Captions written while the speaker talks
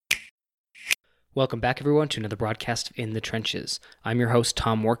Welcome back, everyone, to another broadcast of In the Trenches. I'm your host,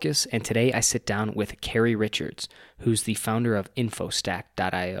 Tom Warkus, and today I sit down with Carey Richards, who's the founder of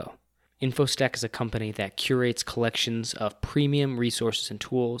Infostack.io. Infostack is a company that curates collections of premium resources and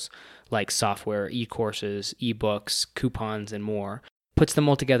tools like software, e-courses, e-books, coupons, and more, puts them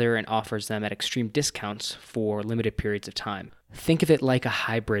all together and offers them at extreme discounts for limited periods of time. Think of it like a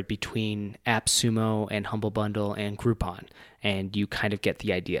hybrid between AppSumo and Humble Bundle and Groupon, and you kind of get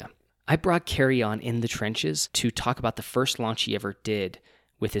the idea. I brought Carey on In the Trenches to talk about the first launch he ever did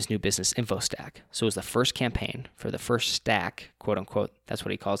with his new business, Infostack. So it was the first campaign for the first stack, quote unquote. That's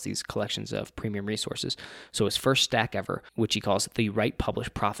what he calls these collections of premium resources. So his first stack ever, which he calls the Write,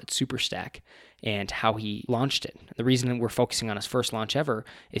 Publish, Profit Super Stack, and how he launched it. The reason we're focusing on his first launch ever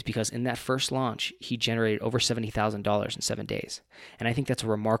is because in that first launch, he generated over $70,000 in 7 days. And I think that's a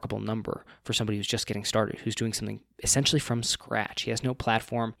remarkable number for somebody who's just getting started, who's doing something essentially from scratch. He has no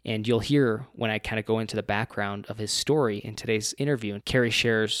platform. And you'll hear when I kind of go into the background of his story in today's interview, and Carey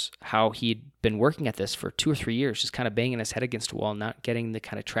shares how he'd been working at this for 2 or 3 years, just kind of banging his head against a wall, not getting the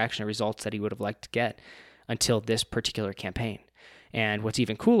kind of traction or results that he would have liked to get until this particular campaign. And what's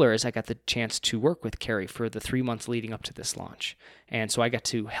even cooler is I got the chance to work with Carey for the 3 months leading up to this launch. And so I got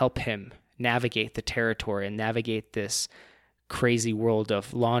to help him navigate the territory and navigate this crazy world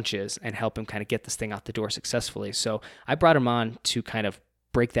of launches and help him kind of get this thing out the door successfully. So I brought him on to kind of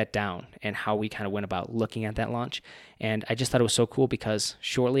break that down and how we kind of went about looking at that launch. And I just thought it was so cool because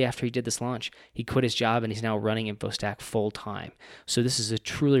shortly after he did this launch, he quit his job and he's now running Infostack full time. So this is a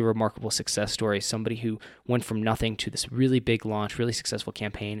truly remarkable success story. Somebody who went from nothing to this really big launch, really successful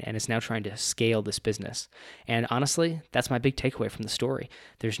campaign, and is now trying to scale this business. And honestly, that's my big takeaway from the story.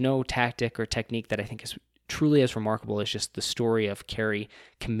 There's no tactic or technique that I think is truly as remarkable as just the story of Carey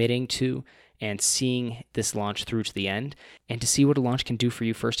committing to and seeing this launch through to the end, and to see what a launch can do for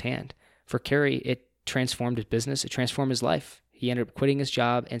you firsthand. For Carey, it transformed his business, it transformed his life. He ended up quitting his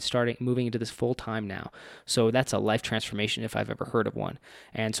job and moving into this full time now. So that's a life transformation if I've ever heard of one.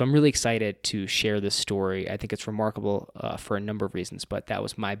 And so I'm really excited to share this story. I think it's remarkable for a number of reasons, but that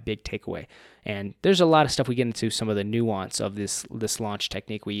was my big takeaway. And there's a lot of stuff we get into, some of the nuance of this launch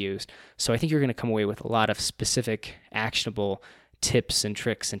technique we used. So I think you're going to come away with a lot of specific, actionable tips and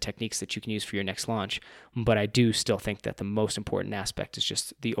tricks and techniques that you can use for your next launch. But I do still think that the most important aspect is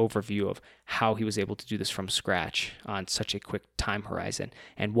just the overview of how he was able to do this from scratch on such a quick time horizon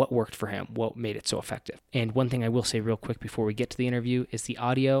and what worked for him, what made it so effective. And one thing I will say real quick before we get to the interview is the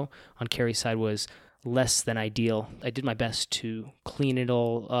audio on Carey's side was less than ideal. I did my best to clean it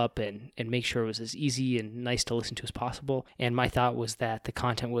all up and make sure it was as easy and nice to listen to as possible. And my thought was that the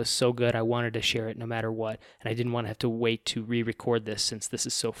content was so good, I wanted to share it no matter what. And I didn't want to have to wait to re-record this since this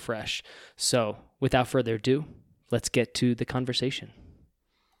is so fresh. So without further ado, let's get to the conversation.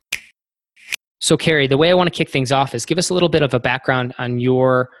 So Carey, the way I want to kick things off is give us a little bit of a background on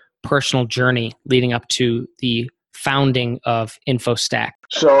your personal journey leading up to the founding of Infostack.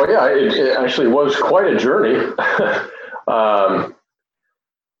 So yeah, it actually was quite a journey. I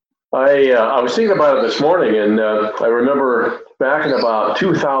was thinking about it this morning, and I remember back in about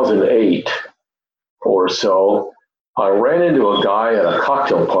 2008 or so, I ran into a guy at a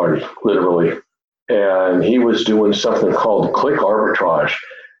cocktail party, literally, and he was doing something called click arbitrage.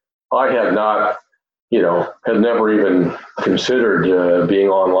 I had not, had never even considered being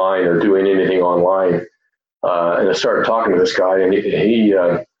online or doing anything online. And I started talking to this guy, and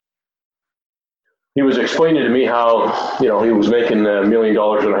he was explaining to me how, he was making $1.5 million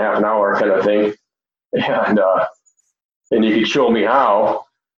an hour kind of thing. And he could show me how.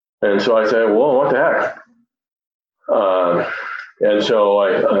 And so I said, well, what the heck? And so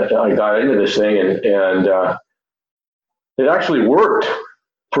I got into this thing, and it actually worked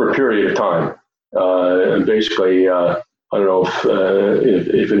for a period of time. And basically, I don't know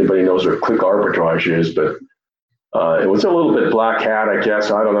if anybody knows what click arbitrage is, but it was a little bit black hat, I guess.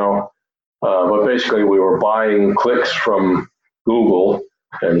 I don't know. But basically, we were buying clicks from Google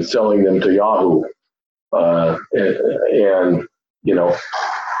and selling them to Yahoo. And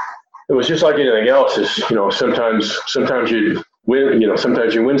it was just like anything else. Is sometimes you'd win.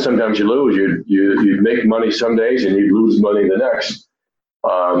 Sometimes you win, sometimes you lose. You'd make money some days, and you'd lose money the next.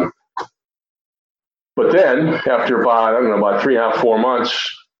 But then, after about 3.5, 4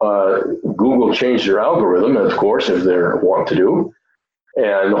 months, Google changed their algorithm, of course, as they want to do,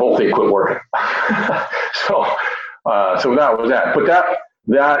 and the whole thing quit working. So that was that. But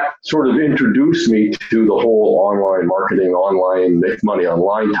that sort of introduced me to the whole online marketing, online make money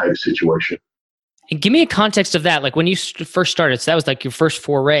online type situation. And give me a context of that. Like when you first started, so that was like your first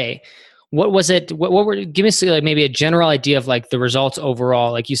foray. What was it? What were, give me like maybe a general idea of like the results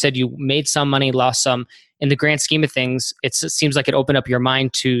overall. Like you said, you made some money, lost some. In the grand scheme of things, it seems like it opened up your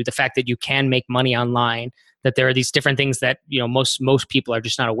mind to the fact that you can make money online, that there are these different things that, most people are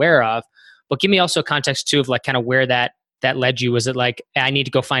just not aware of. But give me also context too of like kind of where that led you. Was it like, I need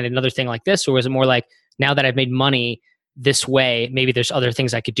to go find another thing like this? Or was it more like, now that I've made money this way, maybe there's other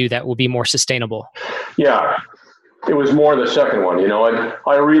things I could do that will be more sustainable? Yeah, it was more the second one.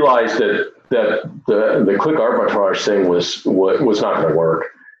 I realized that the quick arbitrage thing was not going to work.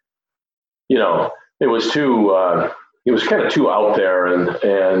 It was too it was kind of too out there, and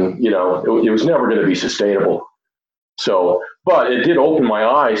it was never going to be sustainable. So, but it did open my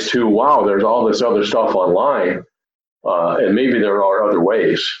eyes to, wow, there's all this other stuff online, and maybe there are other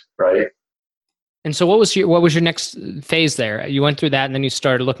ways, right? And so what was your next phase there? You went through that and then you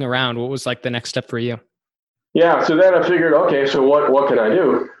started looking around. What was like the next step for you? Yeah, so then I figured, okay, so what can I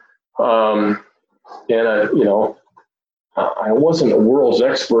do? And I wasn't a world's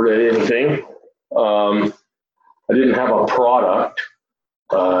expert at anything. I didn't have a product.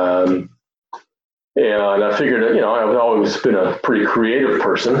 And I figured, I've always been a pretty creative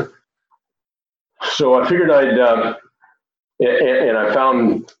person. So I figured and I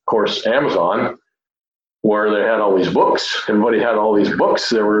found, of course, Amazon, where they had all these books. Everybody had all these books.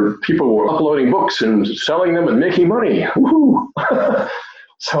 People who were uploading books and selling them and making money. Woohoo!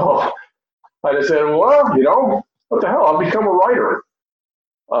 So I just said, well, what the hell? I'll become a writer.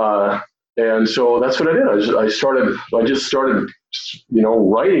 And so that's what I did. I just started,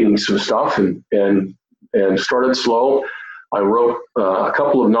 writing some stuff and started slow. I wrote a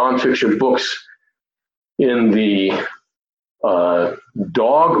couple of nonfiction books in the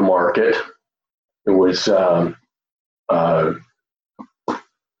dog market. It was raw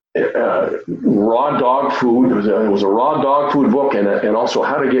dog food. It was a raw dog food book, and also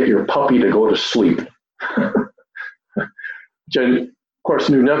how to get your puppy to go to sleep. Which I, of course,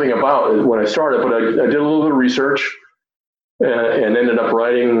 knew nothing about when I started, but I did a little bit of research and ended up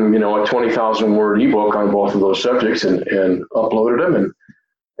writing, a 20,000 word ebook on both of those subjects and uploaded them.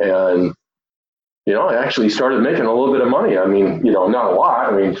 And I actually started making a little bit of money. I mean, not a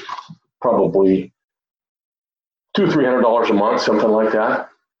lot. I mean, probably $200-300 a month, something like that,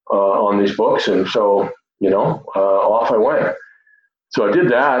 on these books. And so, off I went. So I did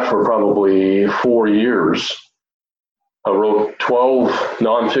that for probably 4 years. I wrote 12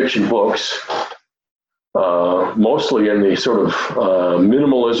 nonfiction books, mostly in the sort of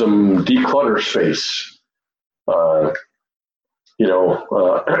minimalism declutter space. I've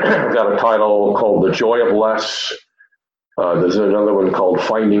got a title called The Joy of Less. There's another one called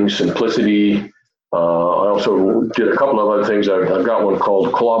Finding Simplicity. I also did a couple of other things. I've got one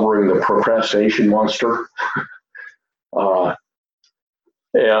called Clobbering the Procrastination Monster.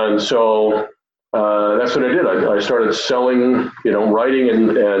 And so that's what I did. I started selling, writing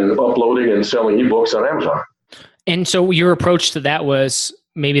and uploading and selling ebooks on Amazon. And so your approach to that was,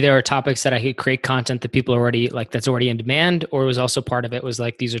 maybe there are topics that I could create content that people already like, that's already in demand, or was also part of it was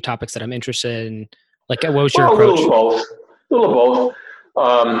like, these are topics that I'm interested in. Like, what was your approach? A little of both.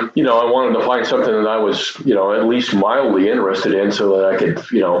 I wanted to find something that I was, at least mildly interested in, so that I could,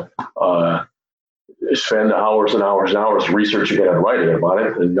 spend hours and hours and hours researching it and writing about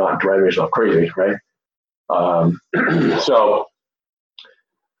it and not driving yourself crazy, right? So,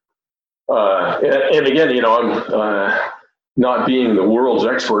 and again, I'm not being the world's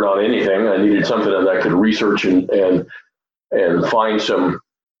expert on anything. I needed something that I could research and find some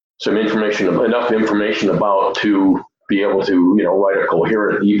information, enough information about to be able to, write a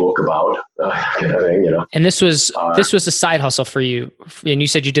coherent ebook about, kind of thing, And this was a side hustle for you. And you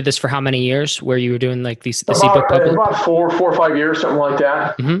said you did this for how many years, where you were doing like this ebook publishing? About 4 or 5 years, something like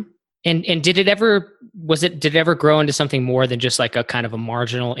that. Mm-hmm. And did it ever grow into something more than just like a kind of a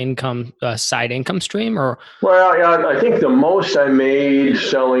marginal income, side income stream, or? Well, yeah, I think the most I made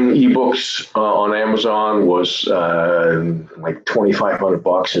selling ebooks on Amazon was like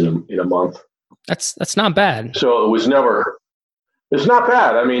 $2,500 in a month. That's not bad. So it's not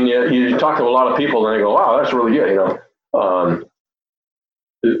bad. I mean, you talk to a lot of people and they go, wow, that's really good,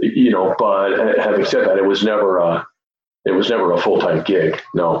 but having said that, it was never a full-time gig.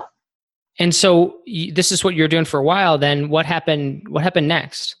 No. And so this is what you're doing for a while. Then what happened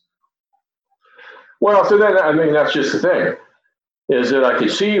next? Well, so then, I mean, that's just the thing, is that I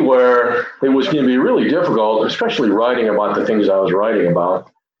could see where it was going to be really difficult, especially writing about the things I was writing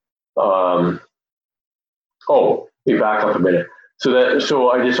about. Let me back up a minute. So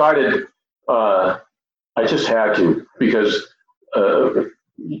I decided I just had to, because I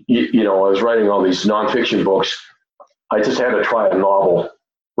was writing all these nonfiction books. I just had to try a novel,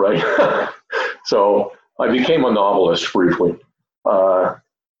 right? So I became a novelist briefly.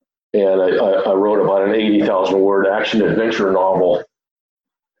 And I wrote about an 80,000 word action adventure novel,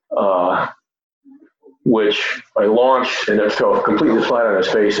 which I launched, and it fell completely flat on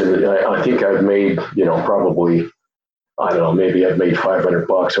its face. And I think I've made, probably, I don't know, maybe I've made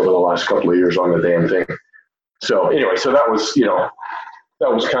 $500 over the last couple of years on the damn thing. So anyway, so that was,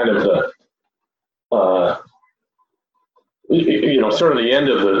 that was kind of the, sort of the end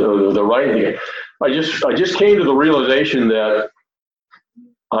of the writing. I just came to the realization that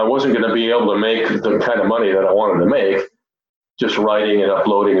I wasn't going to be able to make the kind of money that I wanted to make just writing and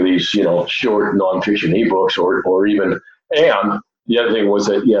uploading these, short nonfiction ebooks or even, and the other thing was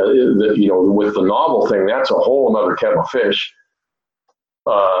that, with the novel thing, that's a whole other kettle of fish.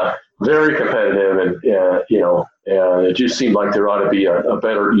 Very competitive and it just seemed like there ought to be a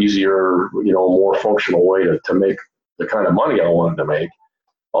better, easier, more functional way to make the kind of money I wanted to make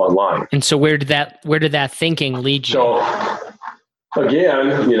online. And so where did that thinking lead you? So again,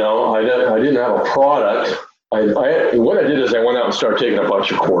 I didn't have a product. What I did is I went out and started taking a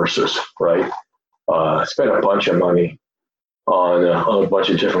bunch of courses, right? Spent a bunch of money on a bunch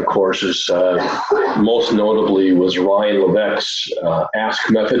of different courses. Most notably was Ryan Levesque's Ask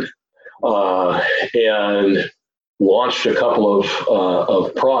Method, and launched a couple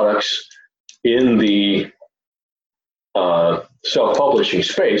of products in the self-publishing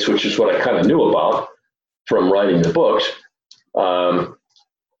space, which is what I kind of knew about from writing the books. And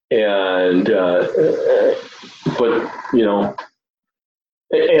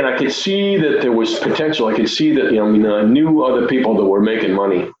I could see that there was potential. I could see that, I knew other people that were making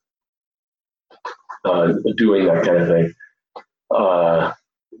money doing that kind of thing.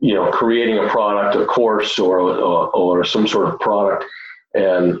 Creating a product, a course, or some sort of product,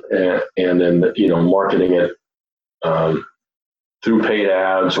 and then marketing it through paid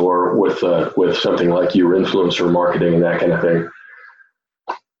ads or with something like your influencer marketing and that kind of thing.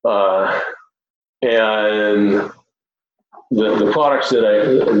 And the products that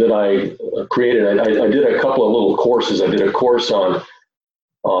I created, I did a couple of little courses. I did a course on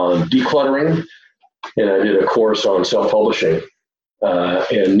decluttering, and I did a course on self-publishing.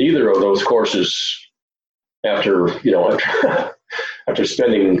 And neither of those courses, after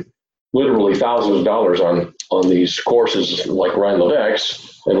spending literally thousands of dollars on these courses like Ryan Levesque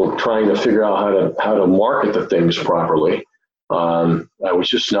and trying to figure out how to market the things properly, it was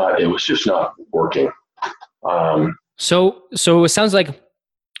just not working. So it sounds like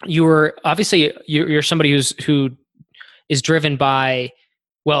you're somebody who is driven by,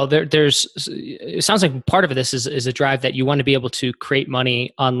 well, it sounds like part of this is a drive that you want to be able to create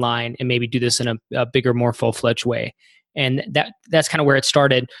money online and maybe do this in a bigger, more full-fledged way. And that's kind of where it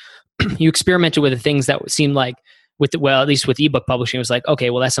started. You experimented with the things that seemed like at least with ebook publishing, it was like,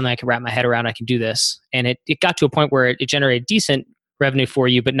 okay, well, that's something I can wrap my head around. I can do this. And it got to a point where it generated decent revenue for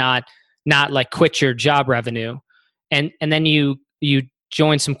you, but not like quit your job revenue. And then you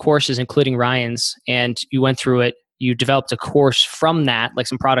joined some courses, including Ryan's, and you went through it. You developed a course from that, like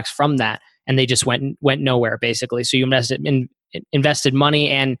some products from that, and they just went nowhere, basically. So you invested money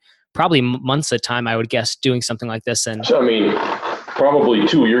and probably months of time, I would guess, doing something like this. And so, probably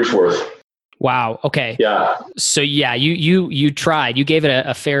 2 years worth. Wow. Okay. Yeah. So yeah, you tried. You gave it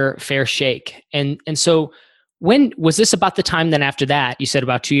a fair shake. And so when was this about the time then after that, you said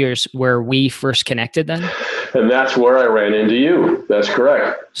about 2 years, where we first connected then? And that's where I ran into you. That's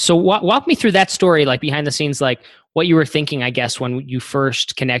correct. So walk me through that story, like behind the scenes, like what you were thinking, I guess, when you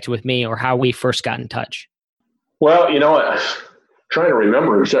first connected with me, or how we first got in touch. Well, trying to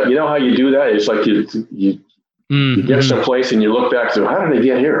remember, you know how you do that? It's like you get someplace and you look back to, how did I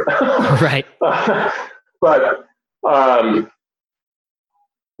get here? Right. But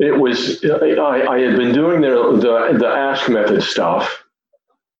it was, I had been doing the Ask Method stuff.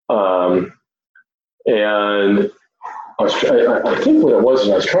 And I think what it was is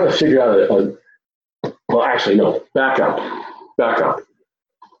I was trying to figure out well, actually, no, back up.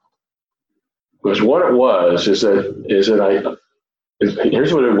 Because what it was is that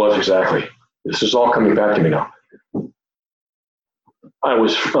here's what it was exactly. This is all coming back to me now. I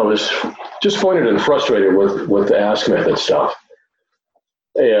was disappointed and frustrated with the Ask Method stuff.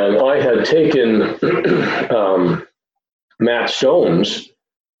 And I had taken Matt Stone's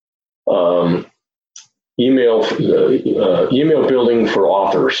email building for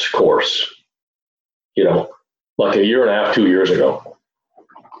authors course, like a year and a half, 2 years ago.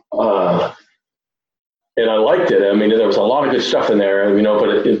 And I liked it. There was a lot of good stuff in there,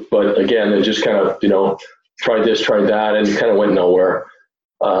 but again, it just kind of, tried this, tried that, and it kind of went nowhere.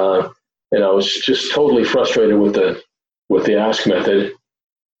 And I was just totally frustrated with the Ask Method.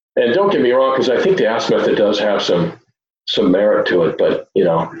 And don't get me wrong, because I think the Ask method does have some merit to it, but I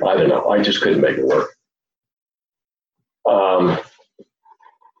don't know. I just couldn't make it work. Um,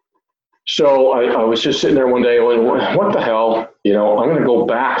 so I was just sitting there one day going, what the hell? I'm going to go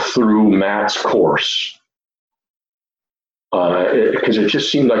back through Matt's course. Because it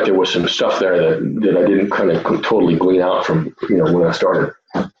just seemed like there was some stuff there that I didn't kind of totally glean out from, when I started,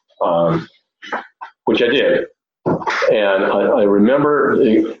 which I did. And I remember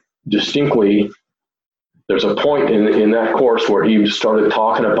distinctly, there's a point in that course where he started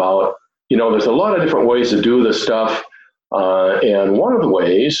talking about, there's a lot of different ways to do this stuff. And one of the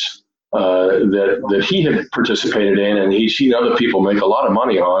ways that he had participated in and he's seen other people make a lot of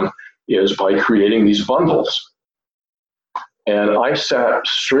money on is by creating these bundles. And I sat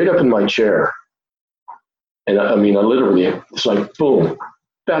straight up in my chair. And I literally, it's like, boom,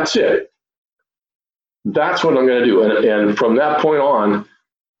 that's it. That's what I'm going to do. And from that point on,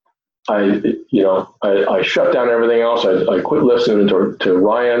 I shut down everything else. I quit listening to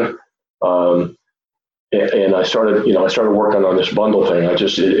Ryan. And I started working on this bundle thing. It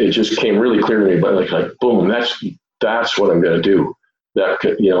just came really clear to me, but like boom, that's what I'm going to do. That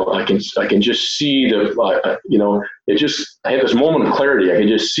I can just see I had this moment of clarity. I can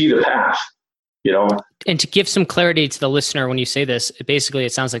just see the path, And to give some clarity to the listener, when you say this, basically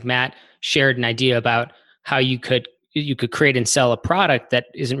it sounds like Matt shared an idea about how you could create and sell a product that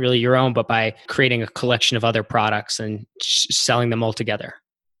isn't really your own, but by creating a collection of other products and selling them all together.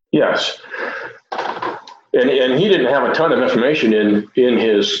 Yes. And he didn't have a ton of information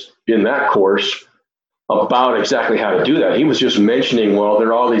in that course about exactly how to do that. He was just mentioning, well, there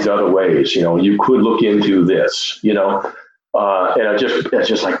are all these other ways, you could look into this, and it's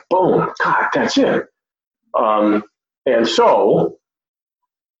just like, boom, God, that's it. And so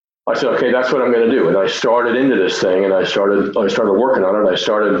I said, okay, that's what I'm going to do. And I started into this thing and I started working on it. I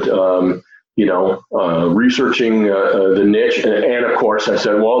started, researching the niche. And of course I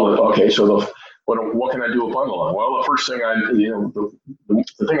said, well, okay, so what can I do a bundle on? Well, the first thing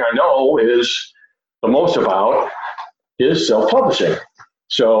the thing I know is the most about is self-publishing.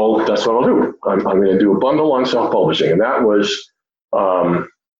 So that's what I'll do. I'm going to do a bundle on self-publishing. And that was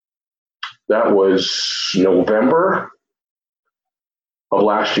November of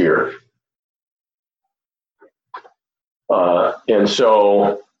last year. And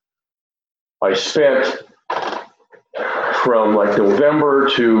so I spent from like November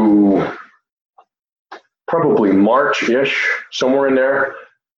to probably March-ish, somewhere in there,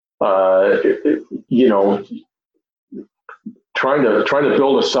 trying to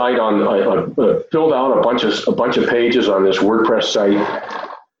build a site build out a bunch of pages on this WordPress site,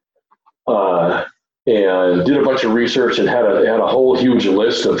 and did a bunch of research and had a whole huge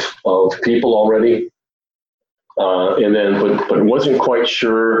list of people already, and then but wasn't quite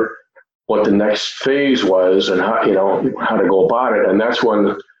sure what the next phase was and how to go about it. And that's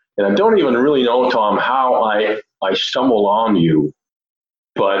when, and I don't even really know, Tom, how I stumbled on you.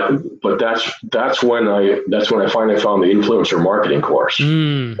 But that's when I finally found the influencer marketing course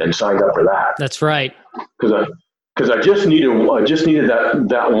and signed up for that. That's right. Because I just needed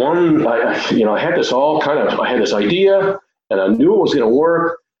that one. I had this I had this idea and I knew it was going to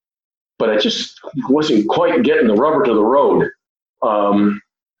work, but I just wasn't quite getting the rubber to the road.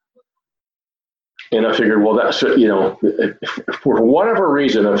 And I figured, well, that's for whatever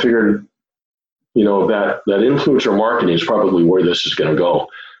reason, I figured, that influencer marketing is probably where this is going to go.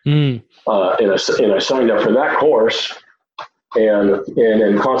 And I signed up for that course, and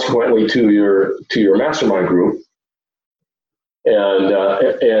then consequently to your mastermind group,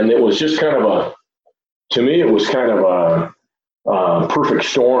 and it was just kind of to me it was kind of a perfect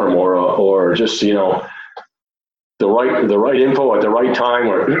storm, or just the right info at the right time,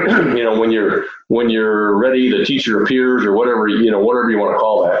 or when you're ready, the teacher appears, or whatever you want to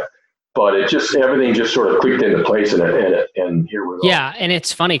call that. But everything just sort of clicked into place, and here we go. Yeah, and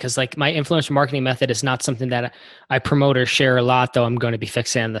it's funny because like my influencer marketing method is not something that I promote or share a lot, though I'm going to be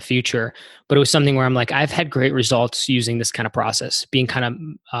fixing in the future. But it was something where I'm like, I've had great results using this kind of process, being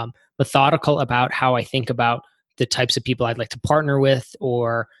kind of methodical about how I think about the types of people I'd like to partner with,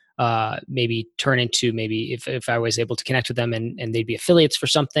 or maybe turn into, maybe if I was able to connect with them and they'd be affiliates for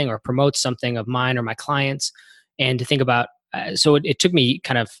something or promote something of mine or my clients, and to think about. So it took me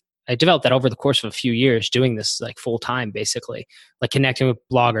I developed that over the course of a few years, doing this like full time, basically, like connecting with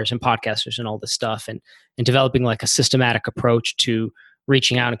bloggers and podcasters and all this stuff, and developing like a systematic approach to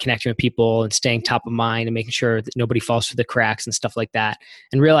reaching out and connecting with people and staying top of mind and making sure that nobody falls through the cracks and stuff like that.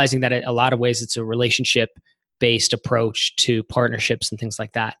 And realizing that a lot of ways it's a relationship based approach to partnerships and things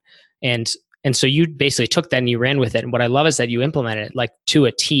like that. And And so you basically took that and you ran with it. And what I love is that you implemented it like to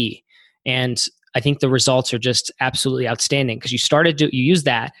a T. And I think the results are just absolutely outstanding because you use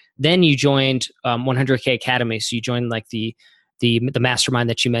that, then you joined 100K Academy. So you joined like the mastermind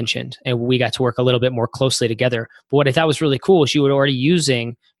that you mentioned, and we got to work a little bit more closely together. But what I thought was really cool is you were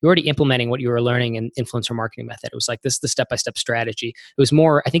already implementing what you were learning in influencer marketing method. It was like this is the step-by-step strategy. It was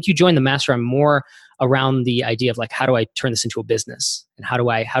more, I think you joined the mastermind more around the idea of like, how do I turn this into a business, and how do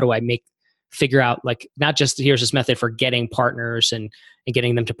I figure out like not just here's this method for getting partners and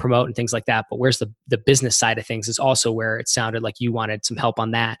getting them to promote and things like that, but where's the business side of things is also where it sounded like you wanted some help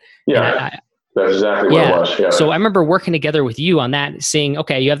on that. Yeah. That's exactly what it was. Yeah. So I remember working together with you on that, saying,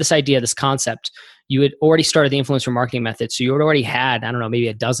 okay, you have this idea, this concept. You had already started the influencer marketing method. So you had already had, I don't know, maybe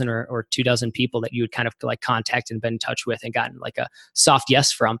a dozen or 2 dozen people that you would kind of like contact and been in touch with and gotten like a soft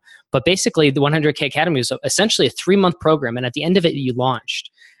yes from. But basically the 100K Academy was essentially a 3-month program. And at the end of it, you launched.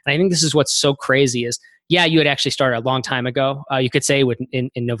 And I think this is what's so crazy is, yeah, you had actually started a long time ago. You could say in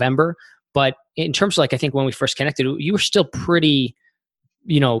November. But in terms of like, I think when we first connected, you were still pretty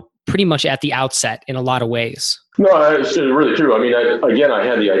much at the outset in a lot of ways. No, it's really true. I mean, I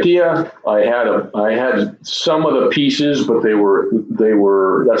had the idea. I had some of the pieces, but they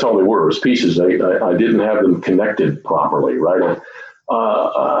were that's all they were, was pieces. I didn't have them connected properly, right?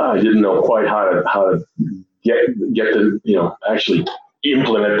 I didn't know quite how to get to actually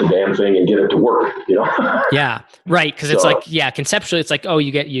implement the damn thing and get it to work, Yeah, right. Because it's like, conceptually, it's like, oh,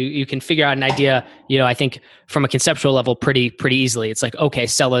 you can figure out an idea. I think from a conceptual level, pretty easily. It's like, okay,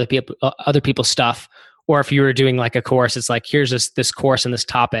 sell other people's stuff. Or if you were doing like a course, it's like, here's this course in this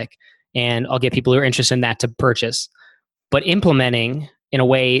topic, and I'll get people who are interested in that to purchase. But implementing in a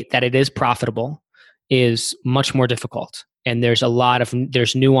way that it is profitable is much more difficult. And there's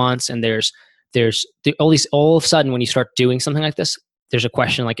there's nuance, and there's all of a sudden when you start doing something like this, there's a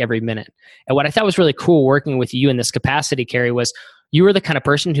question like every minute. And what I thought was really cool working with you in this capacity, Carey, was you were the kind of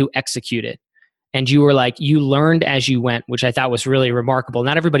person who executed. And you were like, you learned as you went, which I thought was really remarkable.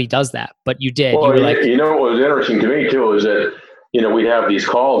 Not everybody does that, but you did. Well, you were like, what was interesting to me too is that, we'd have these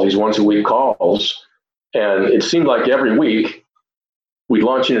calls, these once a week calls. And it seemed like every week we'd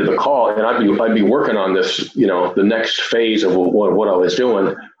launch into the call and I'd be working on this, the next phase of what I was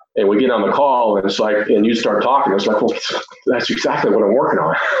doing. And we get on the call and it's like, and you start talking. It's like, well, that's exactly what I'm working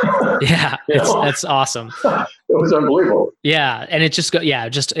on. Yeah, that's awesome. It was unbelievable. Yeah. And it just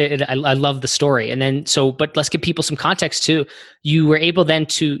I love the story. And then, but let's give people some context too. You were able then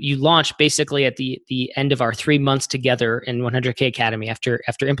you launched basically at the end of our 3 months together in 100K Academy after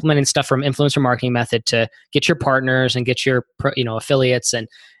implementing stuff from influencer marketing method to get your partners and get your, affiliates and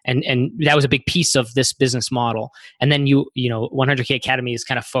that was a big piece of this business model. And then 100K Academy is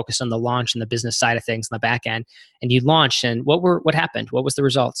kind of focused on the launch and the business side of things on the back end. And you launched, and what happened? What was the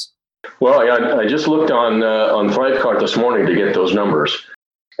results? Well, I just looked on Thrivecart this morning to get those numbers,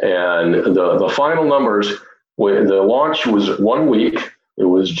 and the final numbers. The launch was 1 week. It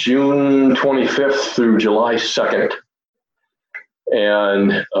was June 25th through July 2nd,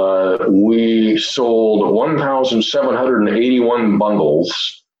 and we sold 1,781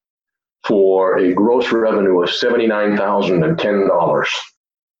 bundles for a gross revenue of $79,010.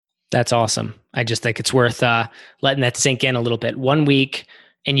 That's awesome. I just think it's worth letting that sink in a little bit. 1 week.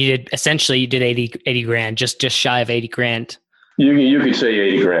 And you did 80 grand, just shy of 80 grand. You could say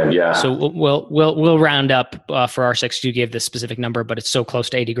 80 grand, yeah. So we'll round up for our sake. You gave this specific number, but it's so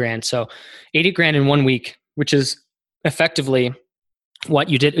close to 80 grand. So 80 grand in 1 week, which is effectively what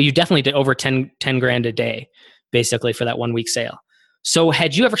you did. You definitely did over 10 grand a day, basically, for that 1 week sale. So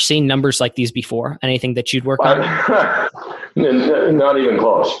had you ever seen numbers like these before? Anything that you'd work on? Not even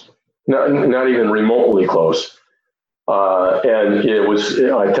close. Not even remotely close. And it was,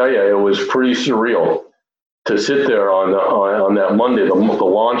 I tell you, it was pretty surreal to sit there on that Monday, the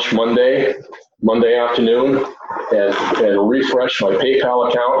launch Monday afternoon, and refresh my PayPal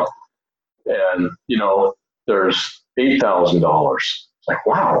account, and there's $8,000. It's like,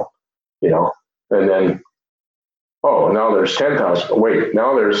 wow, and then now there's 10,000. Wait,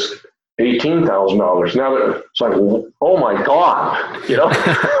 now there's $18,000. Now it's like, oh my God,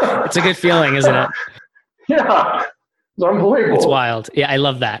 It's a good feeling, isn't it? Yeah. It's unbelievable. It's wild. Yeah, I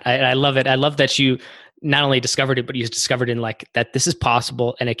love that. I love it. I love that you not only discovered it, but you discovered in like that this is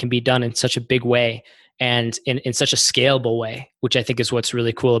possible and it can be done in such a big way and in such a scalable way, which I think is what's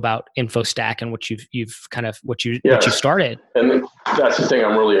really cool about InfoStack and what you started. And that's the thing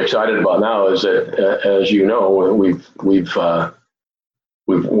I'm really excited about now is that, as you know, we're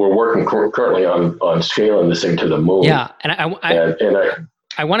working currently on scaling this thing to the moon. Yeah,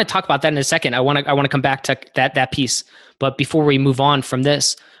 I want to talk about that in a second. I want to come back to that piece. But before we move on from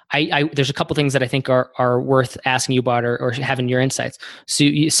this, there's a couple things that I think are worth asking you about or having your insights. So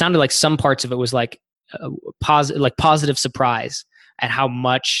it sounded like some parts of it was like positive surprise at how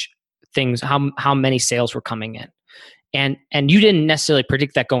much how many sales were coming in, and you didn't necessarily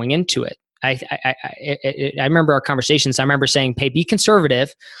predict that going into it. I remember our conversations. I remember saying, "Hey, be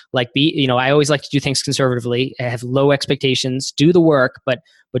conservative. I always like to do things conservatively. Have low expectations. Do the work, but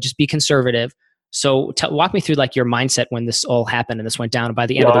just be conservative." So walk me through like your mindset when this all happened and this went down by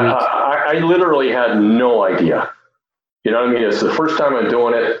the end of the week. I literally had no idea. You know what I mean? It's the first time I'm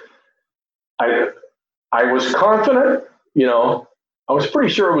doing it. I was confident. I was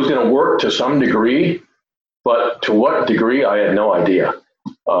pretty sure it was going to work to some degree, but to what degree, I had no idea.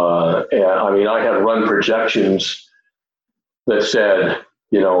 And I mean, I had run projections that said,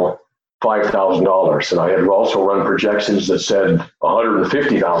 $5,000, and I had also run projections that said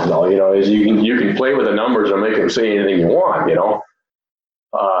 $150,000. You can play with the numbers and make them say anything you want.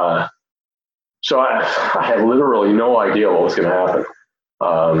 So I had literally no idea what was going to happen.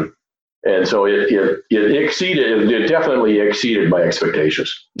 And so it definitely exceeded my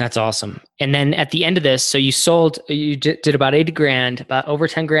expectations. That's awesome. And then at the end of this, so you did about 80 grand, about over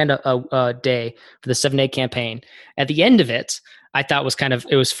 10 grand a day for the 7-day campaign. At the end of it, I thought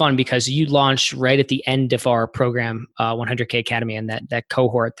it was fun because you launched right at the end of our program, 100K Academy, and that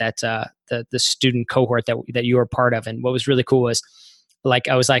cohort, the student cohort that you were part of. And what was really cool was I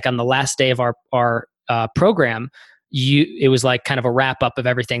was on the last day of our program, it was like kind of a wrap up of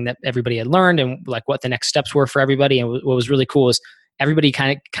everything that everybody had learned and like what the next steps were for everybody. And what was really cool is everybody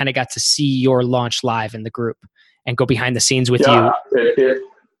kind of got to see your launch live in the group and go behind the scenes with you. I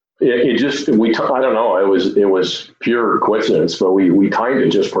don't know. It was pure coincidence, but we timed it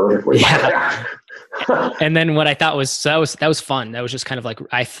just perfectly. Yeah. And then what I thought was that was fun. That was just kind of like,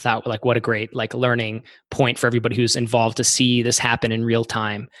 I thought like, what a great like learning point for everybody who's involved to see this happen in real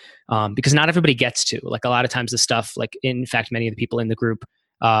time. Because not everybody gets to, like, a lot of times the stuff, like, in fact, many of the people in the group,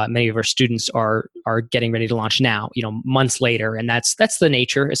 many of our students are getting ready to launch now, months later. And that's the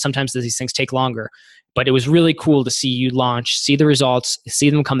nature. Sometimes these things take longer, but it was really cool to see you launch, see the results, see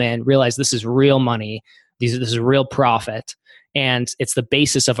them come in, realize this is real money. This is real profit. And it's the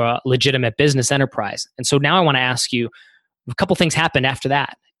basis of a legitimate business enterprise. And so now I want to ask you, a couple things happened after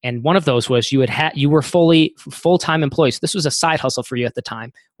that. And one of those was you were full-time employees. This was a side hustle for you at the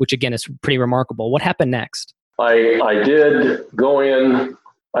time, which again is pretty remarkable. What happened next? I did go in.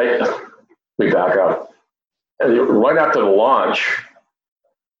 Let me back up. Right after the launch,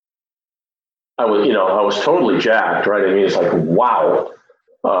 I was totally jacked, right? I mean, it's like, wow.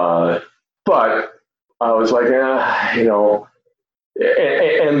 But I was like, and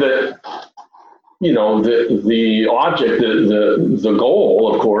the object, the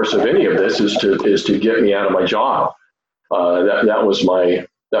goal, of course, of any of this is to get me out of my job. That was my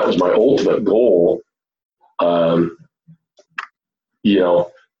ultimate goal.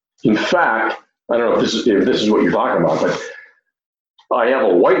 In fact, I don't know if this is what you're talking about, but I have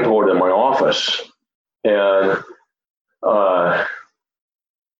a whiteboard in my office, and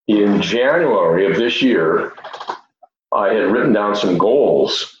in January of this year, I had written down some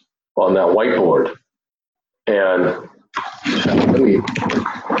goals on that whiteboard. And let me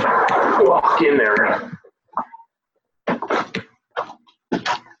walk in there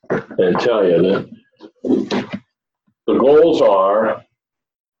and tell you that the goals are,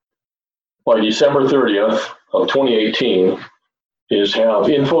 by December 30th of 2018, is have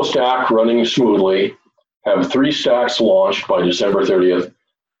InfoStack running smoothly, have 3 stacks launched by December 30th,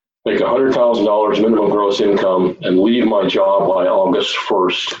 make $100,000 minimum gross income, and leave my job by August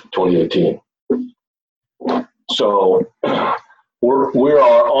 1st, 2018. So we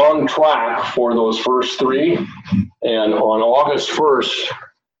are on track for those first 3. And on August 1st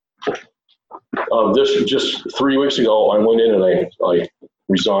of this, just 3 weeks ago, I went in and I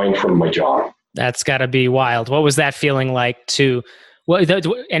resigned from my job. That's got to be wild. What was that feeling like and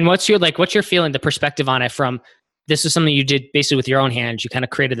what's your feeling, the perspective on it from, this is something you did basically with your own hands. You kind of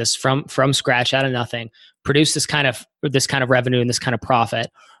created this from scratch, out of nothing, produced this kind of revenue and this kind of profit,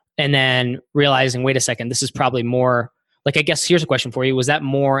 and then realizing, wait a second, this is probably more. Like, I guess here's a question for you: was that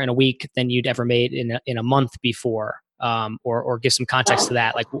more in a week than you'd ever made in a month before? Or give some context to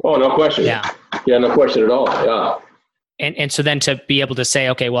that. Like, oh, no question. Yeah, no question at all. Yeah. And so then to be able to say,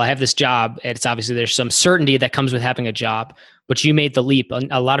 okay, well, I have this job. It's obviously there's some certainty that comes with having a job, but you made the leap.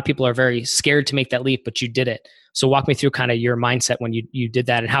 A lot of people are very scared to make that leap, but you did it. So walk me through kind of your mindset when you did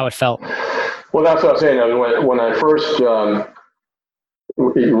that and how it felt. Well, that's what I'm saying. I mean, when I first,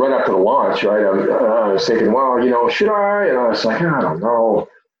 right after the launch, right, I was thinking, well, should I? And I was like, I don't know.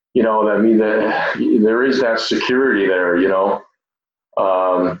 I mean, there is that security there,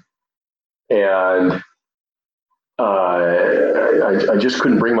 and I just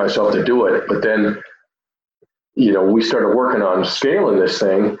couldn't bring myself to do it. But then, we started working on scaling this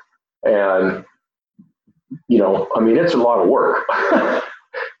thing, and I mean, it's a lot of work.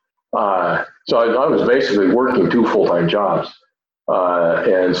 So I was basically working 2 full-time jobs.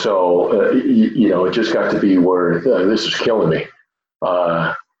 And so, it just got to be where this is killing me.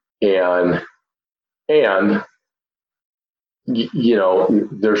 And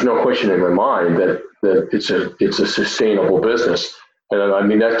there's no question in my mind that it's a sustainable business. And I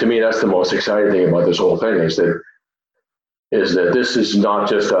mean, that to me, that's the most exciting thing about this whole thing is that this is not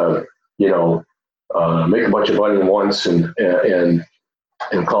just make a bunch of money once and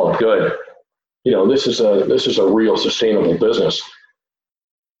call it good. This is a real sustainable business.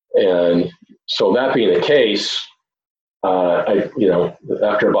 And so that being the case,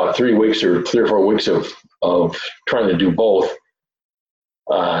 after about 3 weeks or 3 or 4 weeks of trying to do both,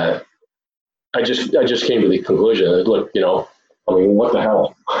 I just came to the conclusion that, look, I mean, what the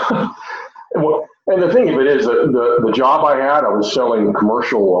hell? And the thing of it is that the job I had, I was selling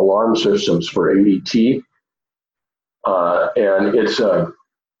commercial alarm systems for ADT, and it's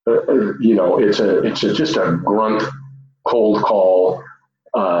just a grunt cold call.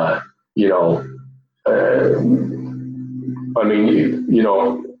 I mean, I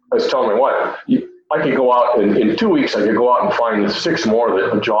was telling my wife, I could go out in 2 weeks. I could go out and find 6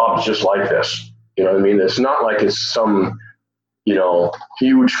 more jobs just like this. You know what I mean? It's not like it's some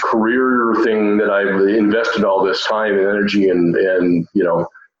huge career thing that I've invested all this time and energy and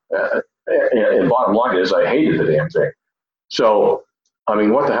bottom line is I hated the damn thing. So, I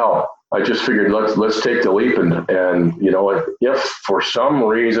mean, what the hell? I just figured let's take the leap and if for some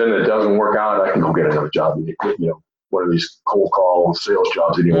reason it doesn't work out, I can go get another job. One of these cold call sales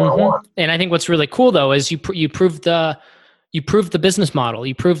jobs anyone I want. And I think what's really cool though is you proved the business model.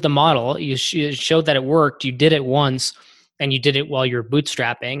 You proved the model. You showed that it worked. You did it once, and you did it while you're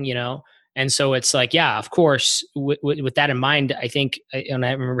bootstrapping. And so it's like, yeah, of course, with that in mind, I think, and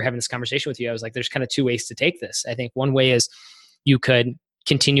I remember having this conversation with you, I was like, there's kind of 2 ways to take this. I think one way is you could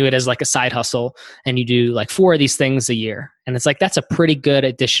continue it as like a side hustle and you do like 4 of these things a year. And it's like, that's a pretty good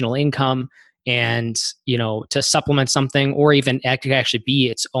additional income. And, to supplement something, or even it could actually be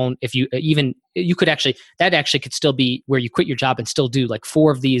its own, if you could actually, that actually could still be where you quit your job and still do like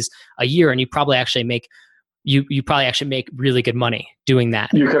 4 of these a year. And you probably actually make, you probably actually make really good money doing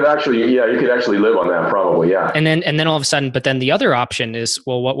that. You could actually live on that probably. Yeah. And then all of a sudden, but then the other option is,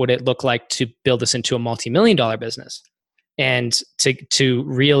 well, what would it look like to build this into a multi-million-dollar business and to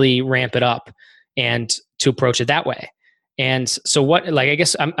really ramp it up and to approach it that way? And so I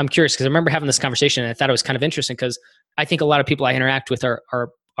guess I'm curious because I remember having this conversation and I thought it was kind of interesting because I think a lot of people I interact with are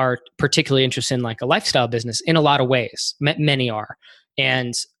particularly interested in like a lifestyle business in a lot of ways. Many are,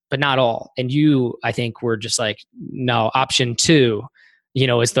 but not all. And you, I think, were just like, no, option 2,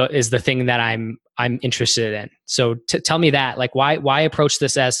 is the thing that I'm interested in. So tell me that, like, why approach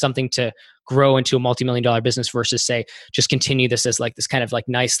this as something to grow into a multi-million-dollar business versus say just continue this as like this kind of like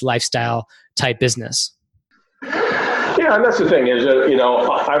nice lifestyle type business? Yeah, and that's the thing is that,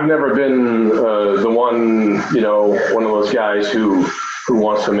 I've never been the one, one of those guys who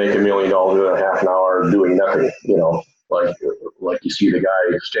wants to make $1 million in a half an hour doing nothing, like you see the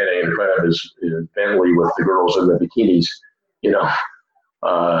guy standing in front of his Bentley with the girls in the bikinis,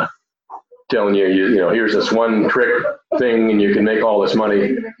 telling you, here's this one trick thing and you can make all this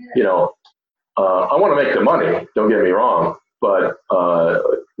money. I want to make the money, don't get me wrong, but I'm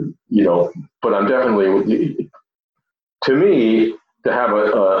definitely, to me, to have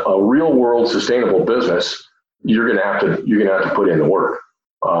a real world sustainable business, you're gonna have to put in the work,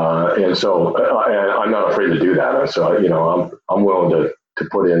 and so I'm not afraid to do that. And so I'm willing to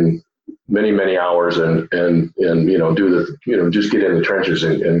put in many hours and do just get in the trenches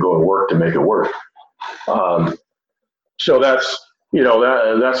and go to work to make it work. So that's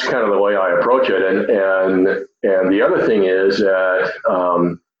that's kind of the way I approach it. And the other thing is that.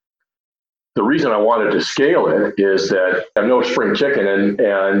 The reason I wanted to scale it is that I'm no spring chicken, and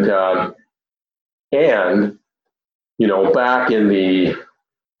back in the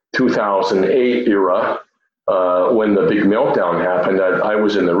 2008 era, when the big meltdown happened, I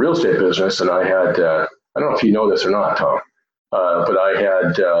was in the real estate business, and I had I don't know if you know this or not, Tom, but I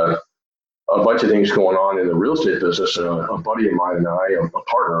had a bunch of things going on in the real estate business. A buddy of mine and I, a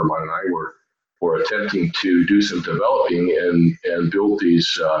partner of mine and I, were attempting to do some developing and build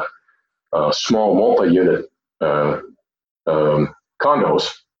these. Small multi-unit condos,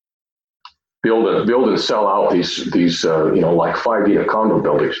 build and sell out these like 5 unit condo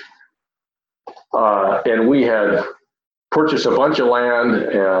buildings. And we had purchased a bunch of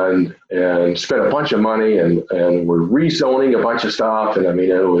land and spent a bunch of money and we're rezoning a bunch of stuff. And I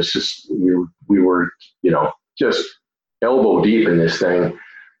mean, it was just, we were, just elbow deep in this thing,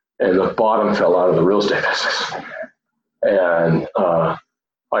 and the bottom fell out of the real estate business. And I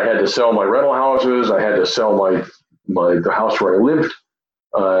had to sell my rental houses. I had to sell the house where I lived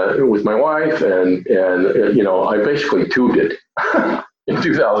with my wife, and I basically tubed it in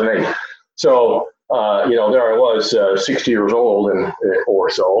 2008. So there I was, 60 years old or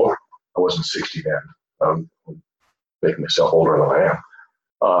so. I wasn't 60 then. I'm making myself older than I am.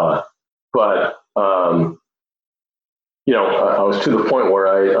 I was to the point where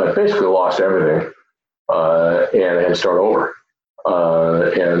I basically lost everything, and I had to start over.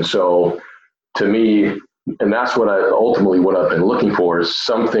 And so, to me, and that's what what I've been looking for, is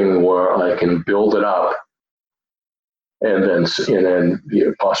something where I can build it up, and then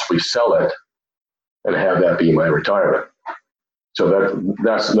possibly sell it, and have that be my retirement. So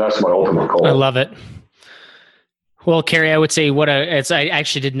that's my ultimate goal. I love it. Well, Kerry, I would say I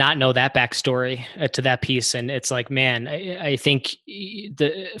actually did not know that backstory to that piece. And it's like, man, I think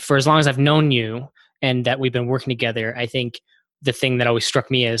for as long as I've known you and that we've been working together, I think the thing that always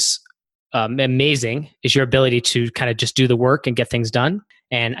struck me as amazing is your ability to kind of just do the work and get things done.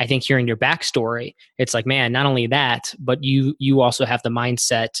 And I think hearing your backstory, it's like, man, not only that, but you also have the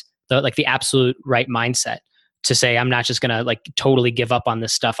mindset, the absolute right mindset to say, I'm not just going to totally give up on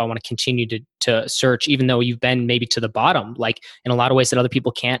this stuff. I want to continue to search, even though you've been maybe to the bottom, in a lot of ways that other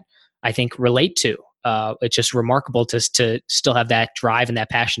people can't, I think, relate to. It's just remarkable to still have that drive and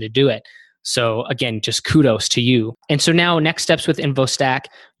that passion to do it. So again, just kudos to you. And so now next steps with InfoStack,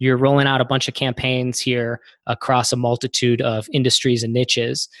 you're rolling out a bunch of campaigns here across a multitude of industries and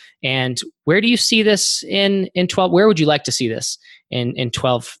niches. And where do you see this in 12? Where would you like to see this in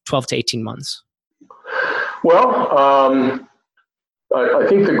 12 to 18 months? Well, I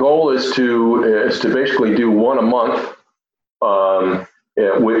think the goal is to basically do one a month,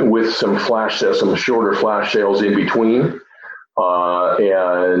 with some flash sales, some shorter flash sales in between,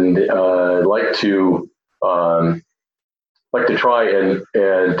 and I'd like to try and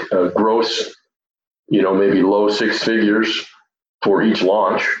gross, maybe low six figures for each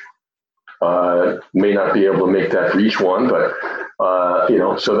launch. May not be able to make that for each one, but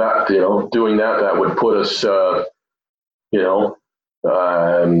so that, doing that would put us, over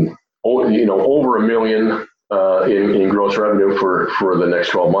 $1 million in gross revenue for the next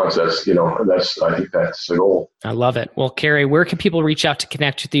 12 months. I think that's the goal. I love it. Well, Kerry, where can people reach out to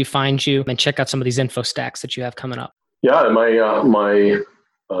connect with you, find you, and check out some of these InfoStacks that you have coming up? Yeah, my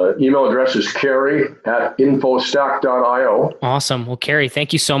email address is Kerry@infostack.io. Awesome. Well, Kerry,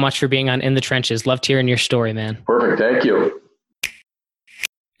 thank you so much for being on In the Trenches. Loved hearing your story, man. Perfect. Thank you.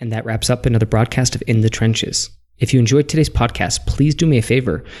 And that wraps up another broadcast of In the Trenches. If you enjoyed today's podcast, please do me a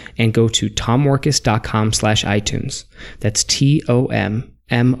favor and go to tommorkes.com/iTunes. That's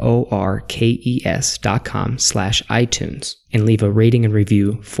TOMMORKES.com/iTunes, and leave a rating and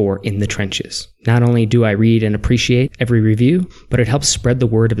review for In the Trenches. Not only do I read and appreciate every review, but it helps spread the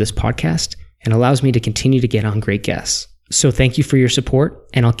word of this podcast and allows me to continue to get on great guests. So thank you for your support,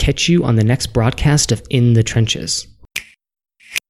 and I'll catch you on the next broadcast of In the Trenches.